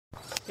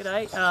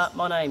G'day,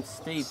 my name's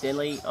Steve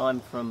Denley.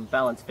 I'm from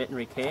Balance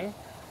Veterinary Care.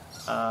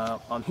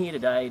 I'm here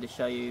today to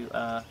show you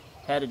how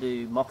to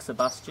do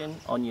Moxibustion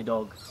on your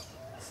dog.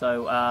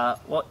 So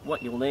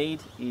what you'll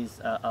need is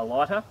a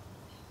lighter,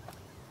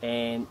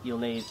 and you'll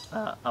need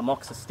a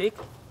Moxa stick,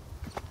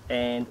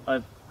 and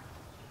I've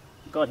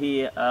got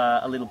here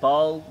a little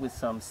bowl with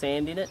some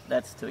sand in it.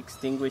 That's to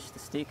extinguish the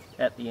stick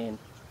at the end.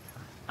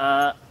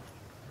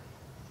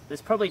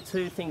 There's probably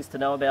two things to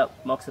know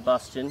about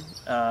Moxibustion,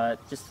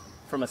 just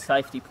from a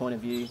safety point of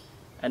view,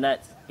 and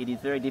that's it is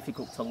very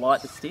difficult to light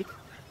the stick,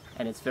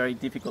 and it's very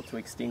difficult to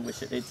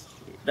extinguish it.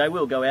 They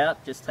will go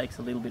out, just takes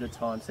a little bit of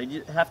time. So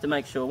you have to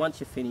make sure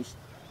once you're finished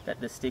that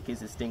the stick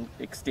is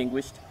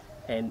extinguished,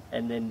 and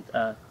then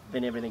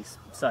everything's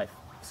safe.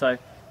 So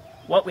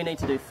what we need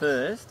to do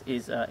first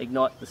is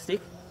ignite the stick.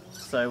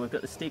 So we've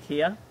got the stick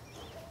here,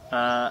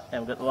 and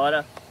we've got the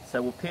lighter.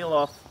 So we'll peel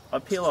off. I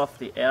peel off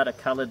the outer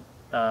coloured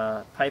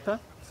paper.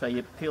 So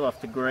you peel off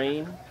the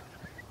green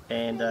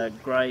and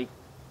grey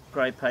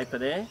paper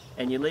there,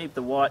 and you leave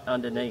the white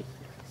underneath.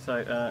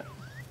 So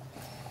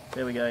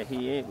there we go.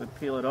 Here we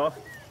peel it off.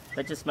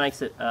 That just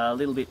makes it a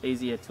little bit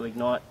easier to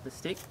ignite the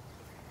stick.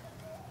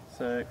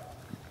 So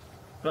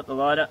got the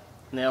lighter.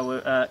 Now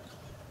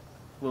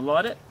we'll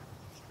light it.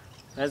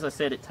 As I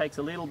said, it takes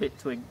a little bit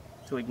to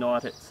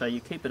ignite it, so you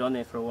keep it on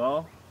there for a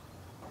while,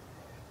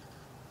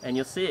 and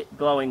you'll see it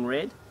glowing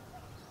red,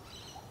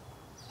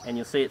 and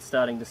you'll see it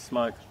starting to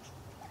smoke.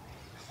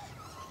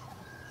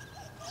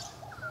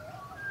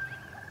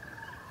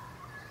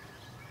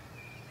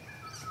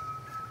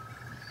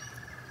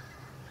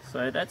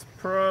 So that's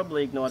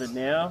probably ignited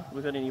now.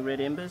 We've got any red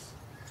embers?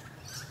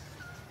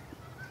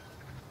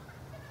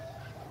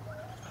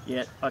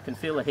 Yeah, I can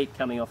feel the heat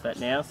coming off that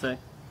now. So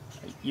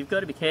you've got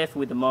to be careful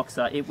with the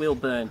Moxa. It will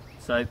burn.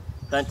 So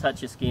don't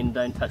touch your skin,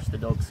 don't touch the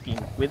dog's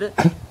skin with it.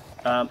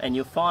 And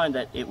you'll find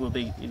that it will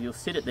be, you'll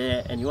sit it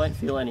there and you won't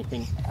feel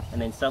anything,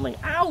 and then suddenly,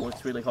 ow,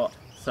 it's really hot.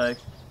 So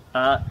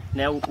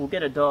now we'll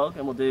get a dog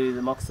and we'll do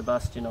the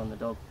Moxibustion on the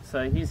dog.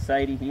 So here's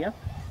Sadie here.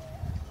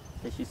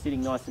 So she's sitting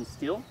nice and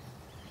still.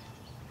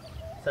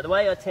 So the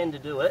way I tend to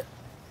do it,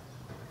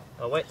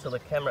 I'll wait till the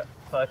camera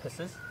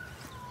focuses.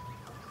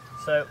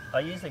 So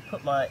I usually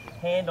put my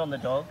hand on the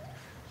dog,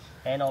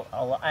 and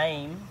I'll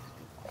aim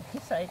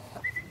the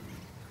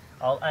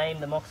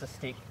Moxa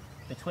stick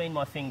between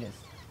my fingers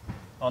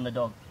on the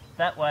dog.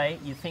 That way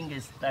your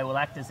fingers, they will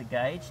act as a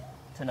gauge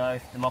to know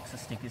if the Moxa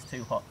stick is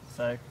too hot.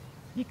 So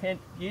you can,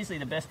 usually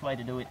the best way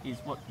to do it is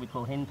what we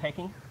call hen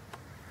pecking.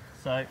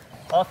 So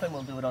often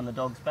we'll do it on the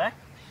dog's back.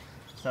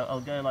 So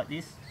I'll go like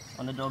this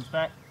on the dog's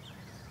back.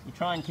 You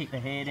try and keep the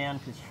hair down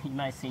because you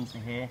may singe the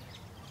hair.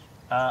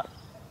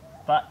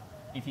 But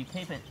if you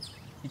keep it,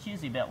 it's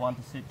usually about 1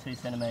 to 2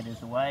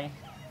 centimetres away,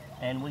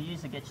 and we'll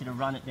usually get you to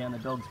run it down the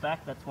dog's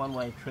back. That's one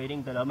way of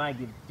treating, but I may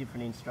give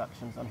different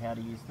instructions on how to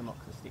use the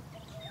Moxa stick.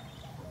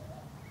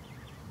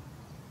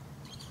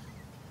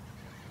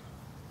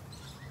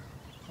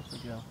 That's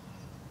a go.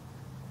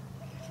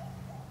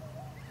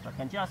 I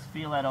can just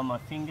feel that on my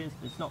fingers,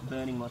 but it's not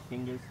burning my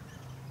fingers.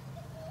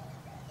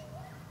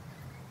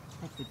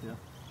 That's a girl.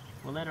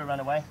 We'll let her run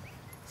away.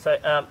 So,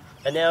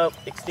 and now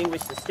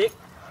extinguish the stick.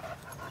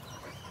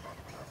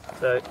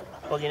 So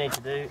all you need to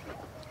do,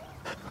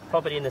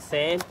 pop it in the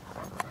sand,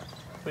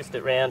 twist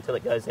it round till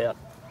it goes out.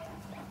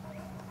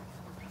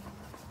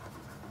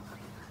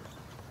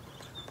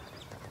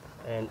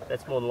 And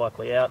that's more than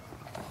likely out.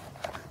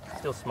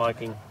 Still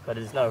smoking, but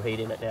there's no heat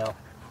in it now.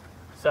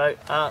 So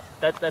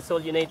that's all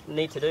you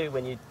need to do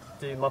when you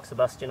do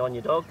Moxibustion on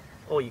your dog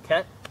or your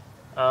cat.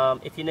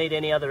 If you need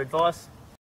any other advice,